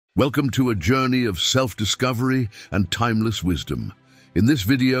Welcome to a journey of self-discovery and timeless wisdom. In this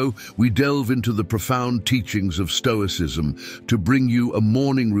video, we delve into the profound teachings of Stoicism to bring you a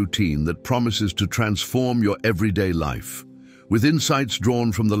morning routine that promises to transform your everyday life. With insights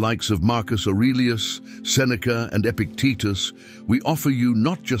drawn from the likes of Marcus Aurelius, Seneca, and Epictetus, we offer you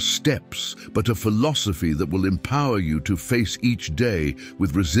not just steps, but a philosophy that will empower you to face each day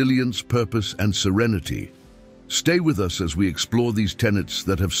with resilience, purpose, and serenity. Stay with us as we explore these tenets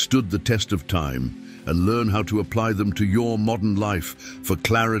that have stood the test of time and learn how to apply them to your modern life for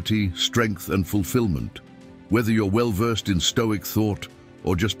clarity, strength, and fulfillment. Whether you're well-versed in Stoic thought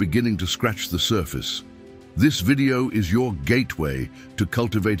or just beginning to scratch the surface, this video is your gateway to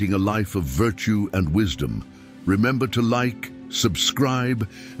cultivating a life of virtue and wisdom. Remember to like, subscribe,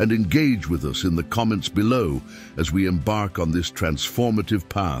 and engage with us in the comments below as we embark on this transformative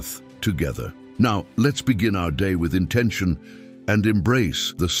path together. Now, let's begin our day with intention and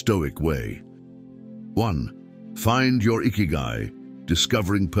embrace the Stoic way. 1. Find your Ikigai,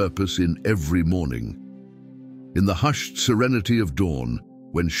 discovering purpose in every morning. In the hushed serenity of dawn,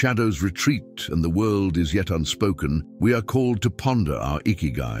 when shadows retreat and the world is yet unspoken, we are called to ponder our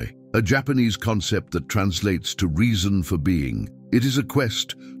Ikigai, a Japanese concept that translates to reason for being. It is a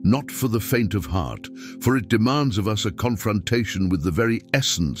quest not for the faint of heart, for it demands of us a confrontation with the very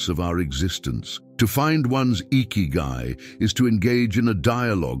essence of our existence. To find one's Ikigai is to engage in a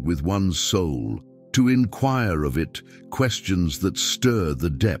dialogue with one's soul, to inquire of it questions that stir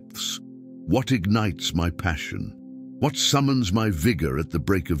the depths. What ignites my passion? What summons my vigor at the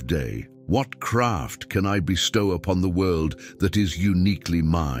break of day? What craft can I bestow upon the world that is uniquely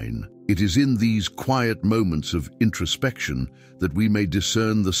mine? It is in these quiet moments of introspection that we may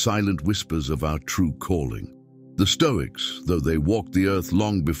discern the silent whispers of our true calling. The Stoics, though they walked the earth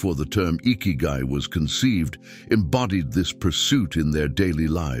long before the term Ikigai was conceived, embodied this pursuit in their daily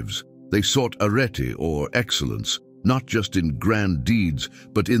lives. They sought arete, or excellence, not just in grand deeds,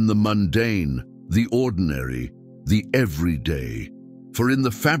 but in the mundane, the ordinary, the everyday. For in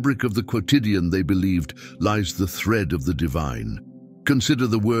the fabric of the quotidian, they believed, lies the thread of the divine. Consider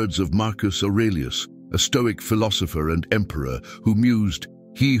the words of Marcus Aurelius, a Stoic philosopher and emperor who mused,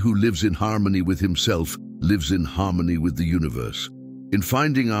 "He who lives in harmony with himself lives in harmony with the universe." In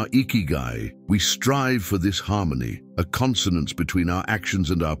finding our Ikigai, we strive for this harmony, a consonance between our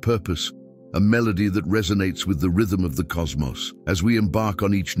actions and our purpose, a melody that resonates with the rhythm of the cosmos. As we embark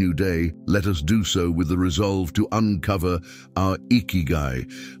on each new day, let us do so with the resolve to uncover our Ikigai.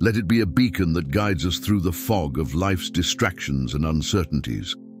 Let it be a beacon that guides us through the fog of life's distractions and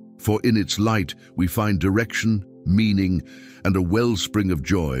uncertainties. For in its light, we find direction, meaning, and a wellspring of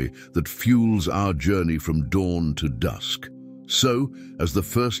joy that fuels our journey from dawn to dusk. So, as the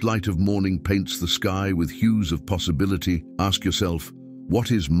first light of morning paints the sky with hues of possibility, ask yourself, what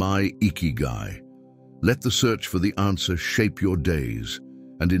is my Ikigai? Let the search for the answer shape your days,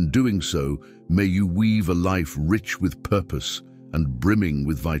 and in doing so, may you weave a life rich with purpose and brimming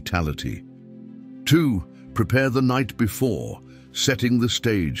with vitality. 2. Prepare the night before, setting the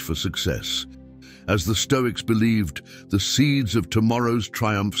stage for success. As the Stoics believed, the seeds of tomorrow's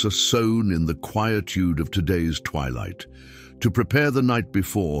triumphs are sown in the quietude of today's twilight. To prepare the night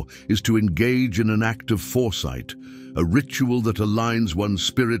before is to engage in an act of foresight, a ritual that aligns one's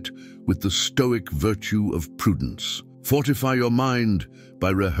spirit with the Stoic virtue of prudence. Fortify your mind by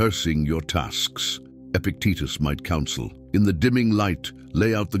rehearsing your tasks. Epictetus might counsel, in the dimming light,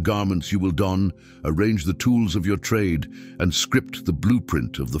 lay out the garments you will don, arrange the tools of your trade, and script the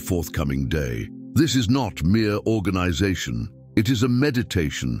blueprint of the forthcoming day. This is not mere organization. It is a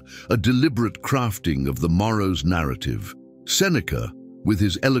meditation, a deliberate crafting of the morrow's narrative. Seneca, with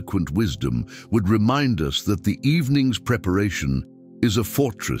his eloquent wisdom, would remind us that the evening's preparation is a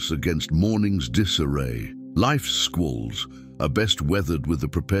fortress against morning's disarray. Life's squalls are best weathered with a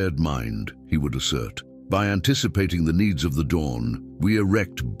prepared mind, he would assert. By anticipating the needs of the dawn, we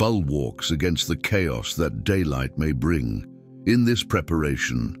erect bulwarks against the chaos that daylight may bring. In this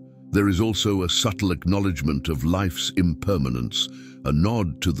preparation, there is also a subtle acknowledgement of life's impermanence, a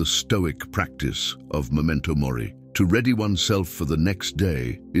nod to the Stoic practice of memento mori. To ready oneself for the next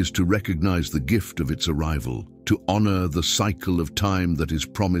day is to recognize the gift of its arrival, to honor the cycle of time that is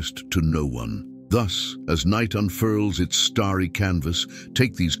promised to no one. Thus, as night unfurls its starry canvas,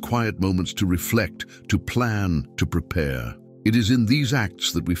 take these quiet moments to reflect, to plan, to prepare. It is in these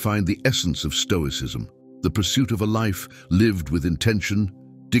acts that we find the essence of Stoicism, the pursuit of a life lived with intention,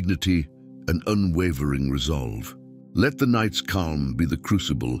 dignity, and unwavering resolve. Let the night's calm be the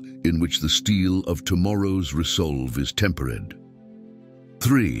crucible in which the steel of tomorrow's resolve is tempered.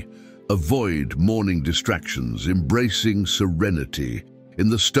 3. Avoid morning distractions, embracing serenity. In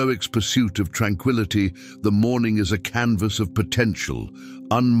the Stoics' pursuit of tranquility, the morning is a canvas of potential,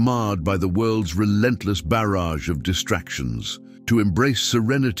 unmarred by the world's relentless barrage of distractions. To embrace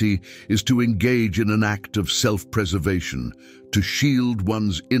serenity is to engage in an act of self-preservation, to shield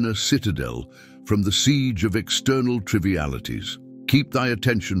one's inner citadel from the siege of external trivialities. Keep thy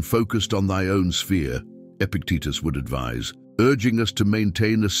attention focused on thy own sphere, Epictetus would advise, urging us to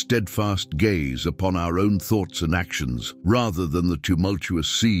maintain a steadfast gaze upon our own thoughts and actions, rather than the tumultuous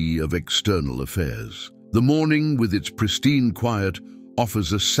sea of external affairs. The morning, with its pristine quiet,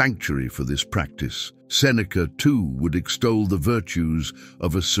 offers a sanctuary for this practice. Seneca, too, would extol the virtues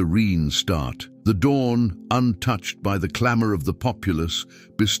of a serene start. The dawn, untouched by the clamor of the populace,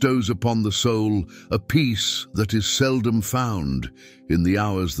 bestows upon the soul a peace that is seldom found in the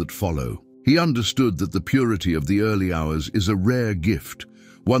hours that follow. He understood that the purity of the early hours is a rare gift,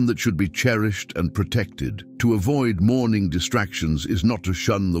 one that should be cherished and protected. To avoid morning distractions is not to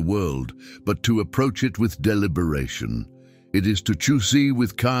shun the world, but to approach it with deliberation. It is to choose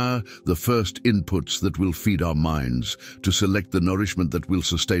with care the first inputs that will feed our minds, to select the nourishment that will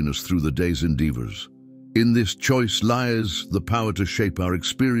sustain us through the day's endeavors. In this choice lies the power to shape our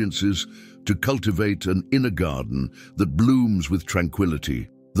experiences, to cultivate an inner garden that blooms with tranquility.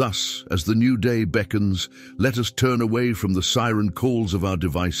 Thus, as the new day beckons, let us turn away from the siren calls of our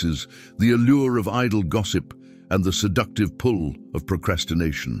devices, the allure of idle gossip, and the seductive pull of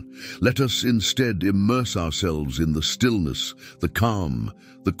procrastination. Let us instead immerse ourselves in the stillness, the calm,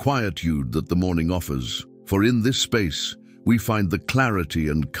 the quietude that the morning offers. For in this space, we find the clarity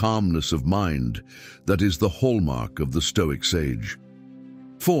and calmness of mind that is the hallmark of the Stoic sage.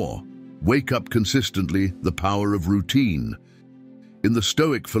 4. Wake up consistently, the power of routine. In the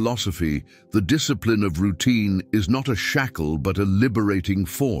Stoic philosophy, the discipline of routine is not a shackle but a liberating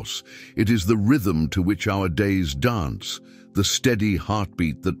force. It is the rhythm to which our days dance, the steady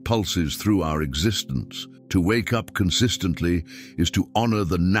heartbeat that pulses through our existence. To wake up consistently is to honor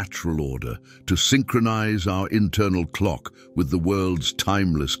the natural order, to synchronize our internal clock with the world's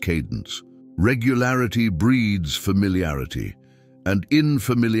timeless cadence. Regularity breeds familiarity, and in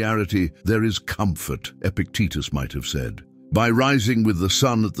familiarity there is comfort, Epictetus might have said. By rising with the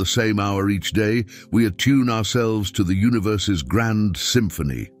sun at the same hour each day, we attune ourselves to the universe's grand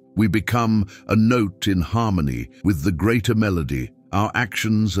symphony. We become a note in harmony with the greater melody, our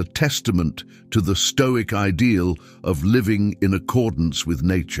actions a testament to the Stoic ideal of living in accordance with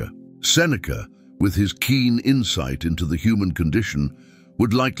nature. Seneca, with his keen insight into the human condition,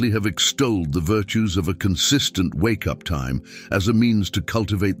 would likely have extolled the virtues of a consistent wake-up time as a means to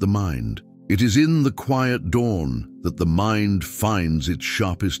cultivate the mind. It is in the quiet dawn that the mind finds its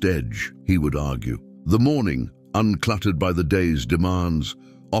sharpest edge, he would argue. The morning, uncluttered by the day's demands,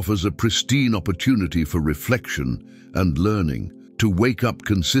 offers a pristine opportunity for reflection and learning. To wake up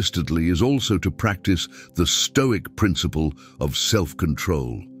consistently is also to practice the Stoic principle of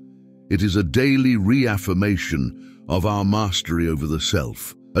self-control. It is a daily reaffirmation of our mastery over the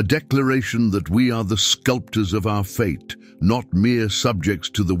self, a declaration that we are the sculptors of our fate, not mere subjects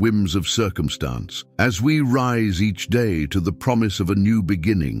to the whims of circumstance. As we rise each day to the promise of a new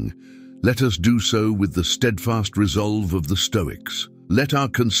beginning, let us do so with the steadfast resolve of the Stoics. Let our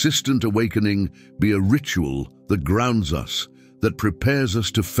consistent awakening be a ritual that grounds us, that prepares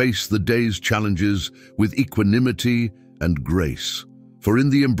us to face the day's challenges with equanimity and grace. For in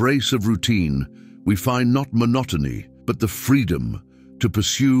the embrace of routine, we find not monotony, but the freedom to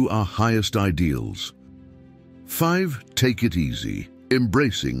pursue our highest ideals. 5. Take it easy,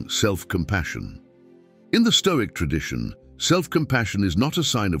 embracing self-compassion. In the Stoic tradition, self-compassion is not a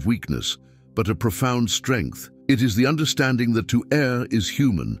sign of weakness, but a profound strength. It is the understanding that to err is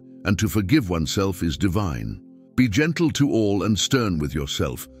human, and to forgive oneself is divine. Be gentle to all and stern with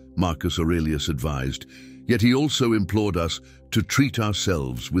yourself, Marcus Aurelius advised, yet he also implored us to treat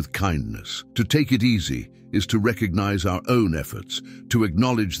ourselves with kindness. To take it easy is to recognize our own efforts, to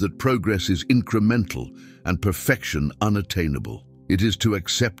acknowledge that progress is incremental and perfection unattainable. It is to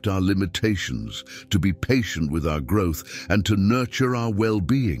accept our limitations, to be patient with our growth, and to nurture our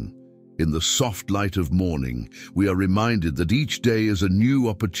well-being. In the soft light of morning, we are reminded that each day is a new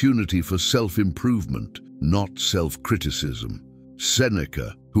opportunity for self-improvement, not self-criticism.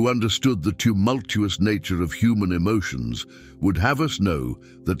 Seneca, who understood the tumultuous nature of human emotions, would have us know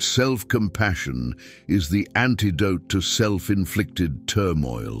that self-compassion is the antidote to self-inflicted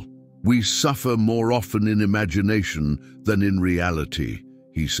turmoil. We suffer more often in imagination than in reality,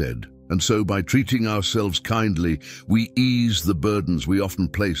 he said, And so by treating ourselves kindly, we ease the burdens we often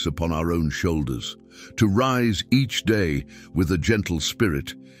place upon our own shoulders. To rise each day with a gentle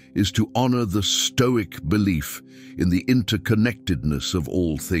spirit is to honor the Stoic belief in the interconnectedness of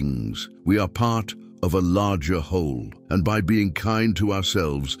all things. We are part of a larger whole, and by being kind to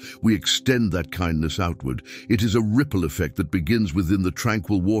ourselves, we extend that kindness outward. It is a ripple effect that begins within the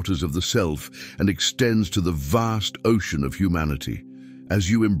tranquil waters of the self and extends to the vast ocean of humanity. As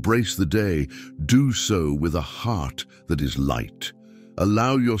you embrace the day, do so with a heart that is light.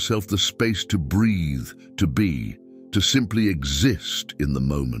 Allow yourself the space to breathe, to be, to simply exist in the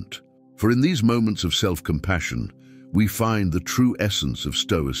moment. For in these moments of self-compassion, we find the true essence of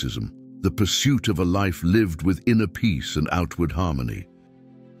Stoicism, the pursuit of a life lived with inner peace and outward harmony.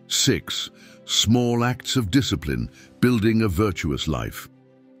 6. Small acts of discipline, building a virtuous life.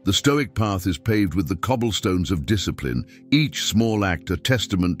 The Stoic path is paved with the cobblestones of discipline, each small act a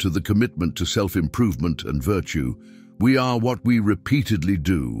testament to the commitment to self-improvement and virtue. We are what we repeatedly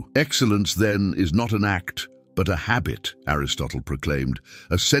do. Excellence, then, is not an act, but a habit, Aristotle proclaimed,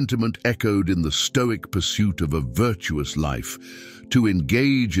 a sentiment echoed in the Stoic pursuit of a virtuous life. To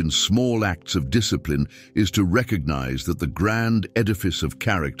engage in small acts of discipline is to recognize that the grand edifice of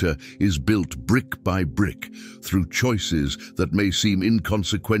character is built brick by brick through choices that may seem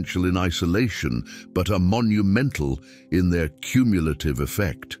inconsequential in isolation, but are monumental in their cumulative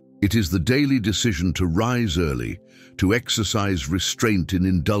effect. It is the daily decision to rise early, to exercise restraint in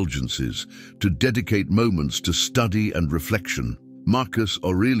indulgences, to dedicate moments to study and reflection. Marcus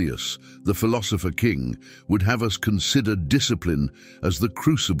Aurelius, the philosopher king, would have us consider discipline as the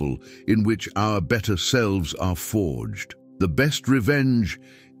crucible in which our better selves are forged. The best revenge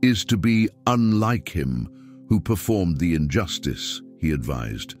is to be unlike him who performed the injustice, he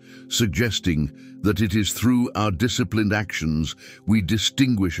advised, suggesting that it is through our disciplined actions we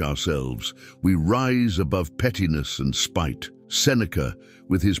distinguish ourselves, we rise above pettiness and spite. Seneca,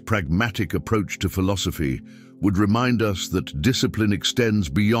 with his pragmatic approach to philosophy, would remind us that discipline extends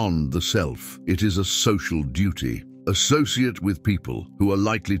beyond the self. It is a social duty. Associate with people who are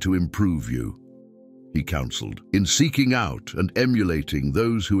likely to improve you, he counseled. In seeking out and emulating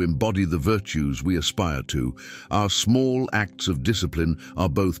those who embody the virtues we aspire to, our small acts of discipline are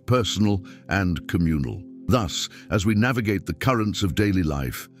both personal and communal. Thus, as we navigate the currents of daily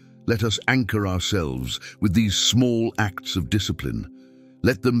life, let us anchor ourselves with these small acts of discipline.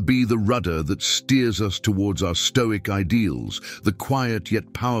 Let them be the rudder that steers us towards our Stoic ideals, the quiet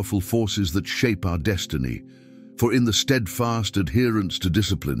yet powerful forces that shape our destiny. For in the steadfast adherence to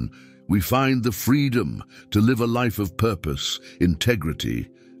discipline, we find the freedom to live a life of purpose, integrity,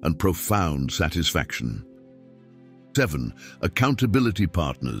 and profound satisfaction. 7. Accountability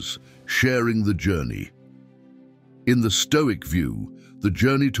partners, sharing the journey. In the Stoic view, the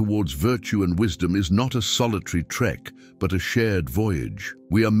journey towards virtue and wisdom is not a solitary trek, but a shared voyage.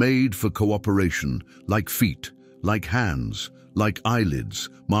 We are made for cooperation, like feet, like hands, like eyelids,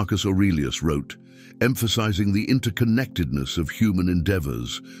 Marcus Aurelius wrote, emphasizing the interconnectedness of human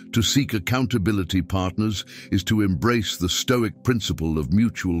endeavors. To seek accountability partners is to embrace the Stoic principle of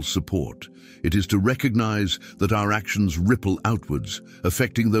mutual support. It is to recognize that our actions ripple outwards,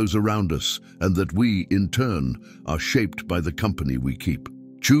 affecting those around us, and that we, in turn, are shaped by the company we keep.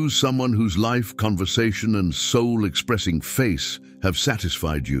 Choose someone whose life, conversation, and soul-expressing face have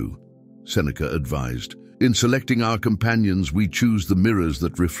satisfied you, Seneca advised. In selecting our companions, we choose the mirrors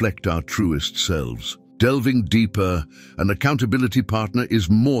that reflect our truest selves. Delving deeper, an accountability partner is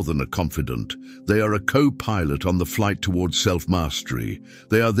more than a confidant. They are a co-pilot on the flight towards self-mastery.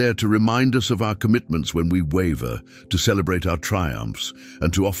 They are there to remind us of our commitments when we waver, to celebrate our triumphs,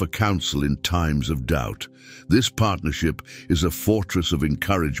 and to offer counsel in times of doubt. This partnership is a fortress of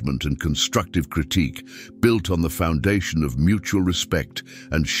encouragement and constructive critique, built on the foundation of mutual respect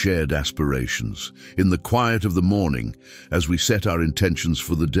and shared aspirations. In the quiet of the morning, as we set our intentions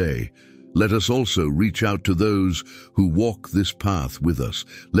for the day, let us also reach out to those who walk this path with us.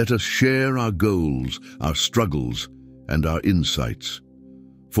 Let us share our goals, our struggles, and our insights.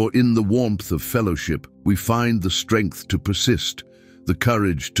 For in the warmth of fellowship, we find the strength to persist, the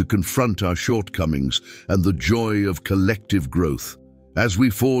courage to confront our shortcomings, and the joy of collective growth. As we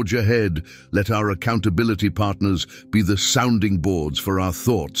forge ahead, let our accountability partners be the sounding boards for our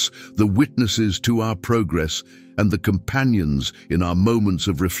thoughts, the witnesses to our progress, and the companions in our moments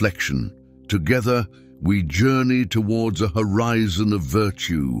of reflection. Together, we journey towards a horizon of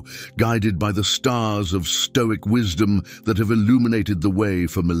virtue, guided by the stars of Stoic wisdom that have illuminated the way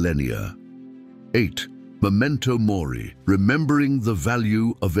for millennia. 8. Memento mori, remembering the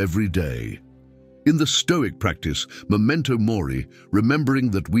value of every day. In the Stoic practice, memento mori, remembering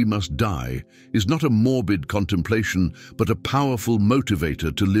that we must die, is not a morbid contemplation, but a powerful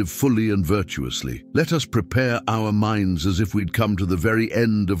motivator to live fully and virtuously. Let us prepare our minds as if we'd come to the very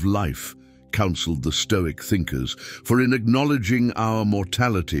end of life, counseled the Stoic thinkers, for in acknowledging our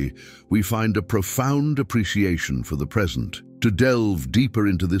mortality, we find a profound appreciation for the present. To delve deeper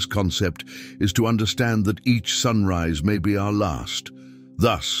into this concept is to understand that each sunrise may be our last.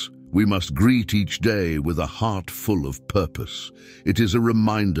 Thus, we must greet each day with a heart full of purpose. It is a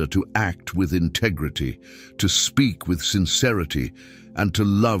reminder to act with integrity, to speak with sincerity, and to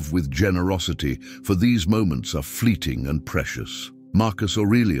love with generosity, for these moments are fleeting and precious. Marcus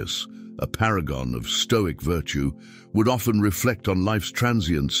Aurelius, a paragon of Stoic virtue, would often reflect on life's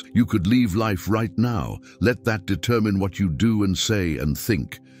transience. You could leave life right now. Let that determine what you do and say and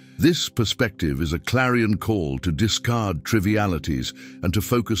think. This perspective is a clarion call to discard trivialities and to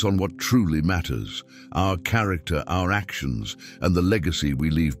focus on what truly matters: our character, our actions, and the legacy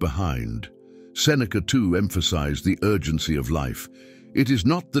we leave behind. Seneca too emphasized the urgency of life. It is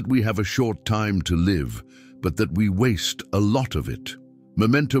not that we have a short time to live, but that we waste a lot of it.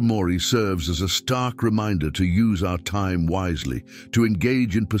 Memento mori serves as a stark reminder to use our time wisely, to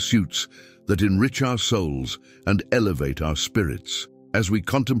engage in pursuits that enrich our souls and elevate our spirits. As we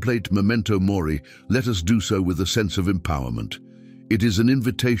contemplate memento mori, let us do so with a sense of empowerment. It is an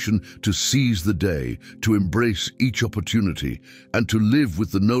invitation to seize the day, to embrace each opportunity, and to live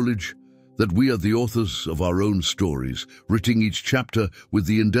with the knowledge that we are the authors of our own stories, writing each chapter with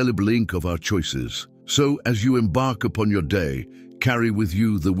the indelible ink of our choices. So, as you embark upon your day, carry with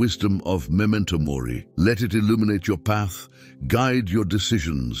you the wisdom of memento mori. Let it illuminate your path, guide your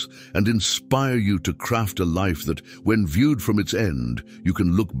decisions, and inspire you to craft a life that, when viewed from its end, you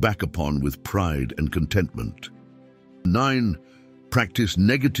can look back upon with pride and contentment. 9. Practice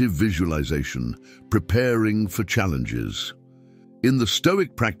negative visualization, preparing for challenges. In the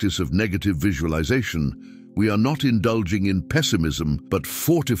Stoic practice of negative visualization, we are not indulging in pessimism, but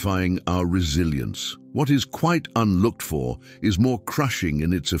fortifying our resilience. What is quite unlooked for is more crushing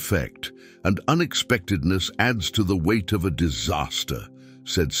in its effect, and unexpectedness adds to the weight of a disaster,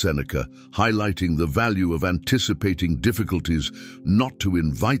 said Seneca, highlighting the value of anticipating difficulties, not to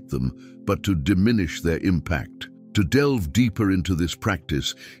invite them, but to diminish their impact. To delve deeper into this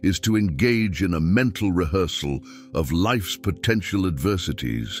practice is to engage in a mental rehearsal of life's potential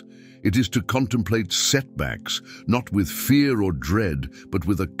adversities. It is to contemplate setbacks, not with fear or dread, but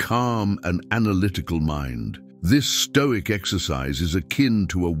with a calm and analytical mind. This Stoic exercise is akin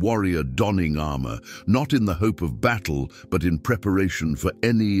to a warrior donning armor, not in the hope of battle, but in preparation for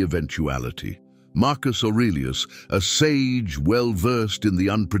any eventuality. Marcus Aurelius, a sage well-versed in the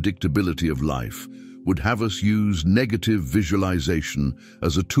unpredictability of life, would have us use negative visualization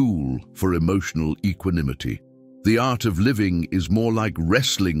as a tool for emotional equanimity. The art of living is more like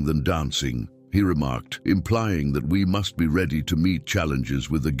wrestling than dancing, he remarked, implying that we must be ready to meet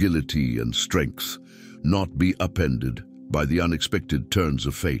challenges with agility and strength, not be upended by the unexpected turns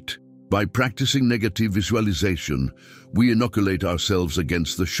of fate. By practicing negative visualization, we inoculate ourselves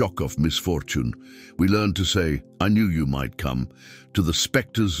against the shock of misfortune. We learn to say, "I knew you might come," to the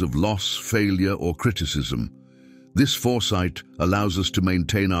specters of loss, failure, or criticism. This foresight allows us to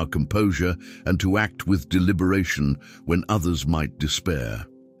maintain our composure and to act with deliberation when others might despair.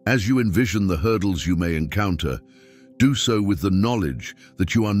 As you envision the hurdles you may encounter, do so with the knowledge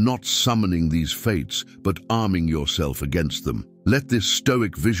that you are not summoning these fates, but arming yourself against them. Let this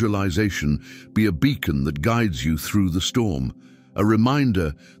Stoic visualization be a beacon that guides you through the storm, a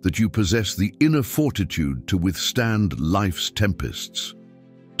reminder that you possess the inner fortitude to withstand life's tempests.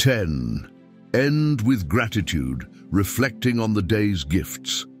 10. End with gratitude, reflecting on the day's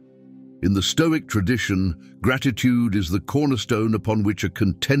gifts. In the Stoic tradition, gratitude is the cornerstone upon which a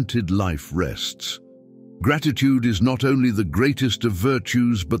contented life rests. Gratitude is not only the greatest of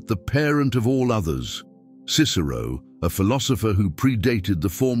virtues, but the parent of all others. Cicero, a philosopher who predated the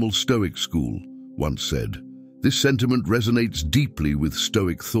formal Stoic school, once said, "This sentiment resonates deeply with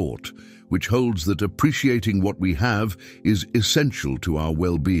Stoic thought, which holds that appreciating what we have is essential to our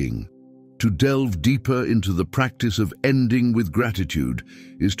well-being." To delve deeper into the practice of ending with gratitude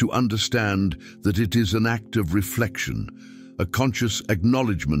is to understand that it is an act of reflection, a conscious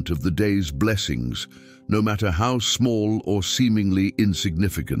acknowledgement of the day's blessings, no matter how small or seemingly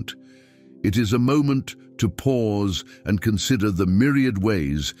insignificant. It is a moment to pause and consider the myriad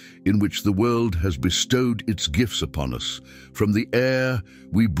ways in which the world has bestowed its gifts upon us, from the air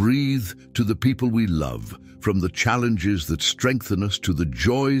we breathe to the people we love, from the challenges that strengthen us to the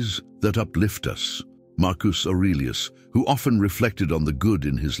joys that uplift us. Marcus Aurelius, who often reflected on the good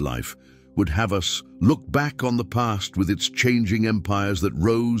in his life, would have us look back on the past with its changing empires that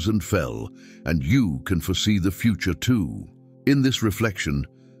rose and fell, and you can foresee the future too. In this reflection,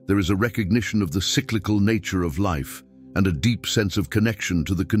 there is a recognition of the cyclical nature of life and a deep sense of connection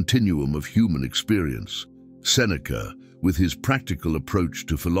to the continuum of human experience. Seneca, with his practical approach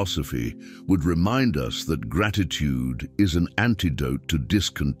to philosophy, would remind us that gratitude is an antidote to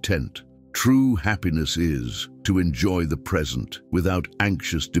discontent. True happiness is to enjoy the present without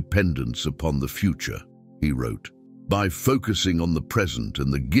anxious dependence upon the future, he wrote. By focusing on the present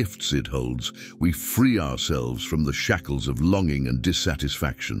and the gifts it holds, we free ourselves from the shackles of longing and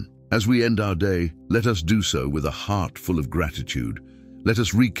dissatisfaction. As we end our day, let us do so with a heart full of gratitude. Let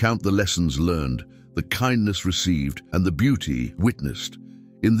us recount the lessons learned, the kindness received, and the beauty witnessed.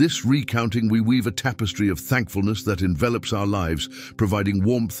 In this recounting, we weave a tapestry of thankfulness that envelops our lives, providing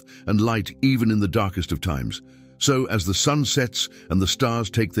warmth and light even in the darkest of times. So, as the sun sets and the stars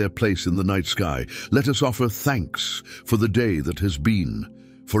take their place in the night sky, let us offer thanks for the day that has been.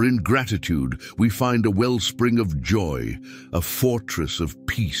 For in gratitude, we find a wellspring of joy, a fortress of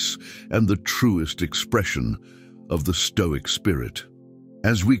peace, and the truest expression of the Stoic spirit.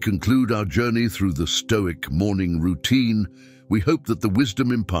 As we conclude our journey through the Stoic morning routine, we hope that the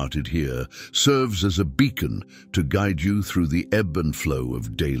wisdom imparted here serves as a beacon to guide you through the ebb and flow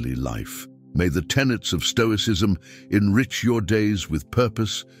of daily life. May the tenets of Stoicism enrich your days with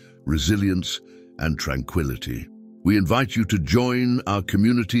purpose, resilience, and tranquility. We invite you to join our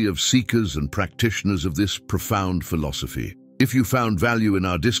community of seekers and practitioners of this profound philosophy. If you found value in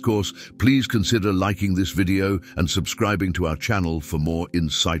our discourse, please consider liking this video and subscribing to our channel for more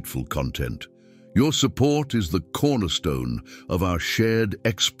insightful content. Your support is the cornerstone of our shared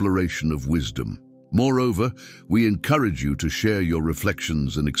exploration of wisdom. Moreover, we encourage you to share your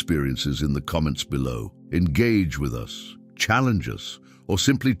reflections and experiences in the comments below. Engage with us, challenge us, or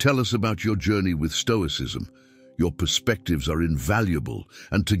simply tell us about your journey with Stoicism. Your perspectives are invaluable,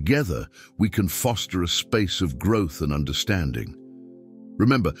 and together we can foster a space of growth and understanding.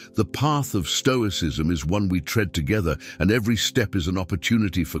 Remember, the path of Stoicism is one we tread together, and every step is an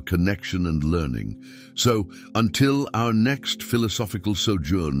opportunity for connection and learning. So, until our next philosophical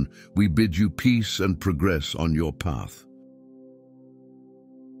sojourn, we bid you peace and progress on your path.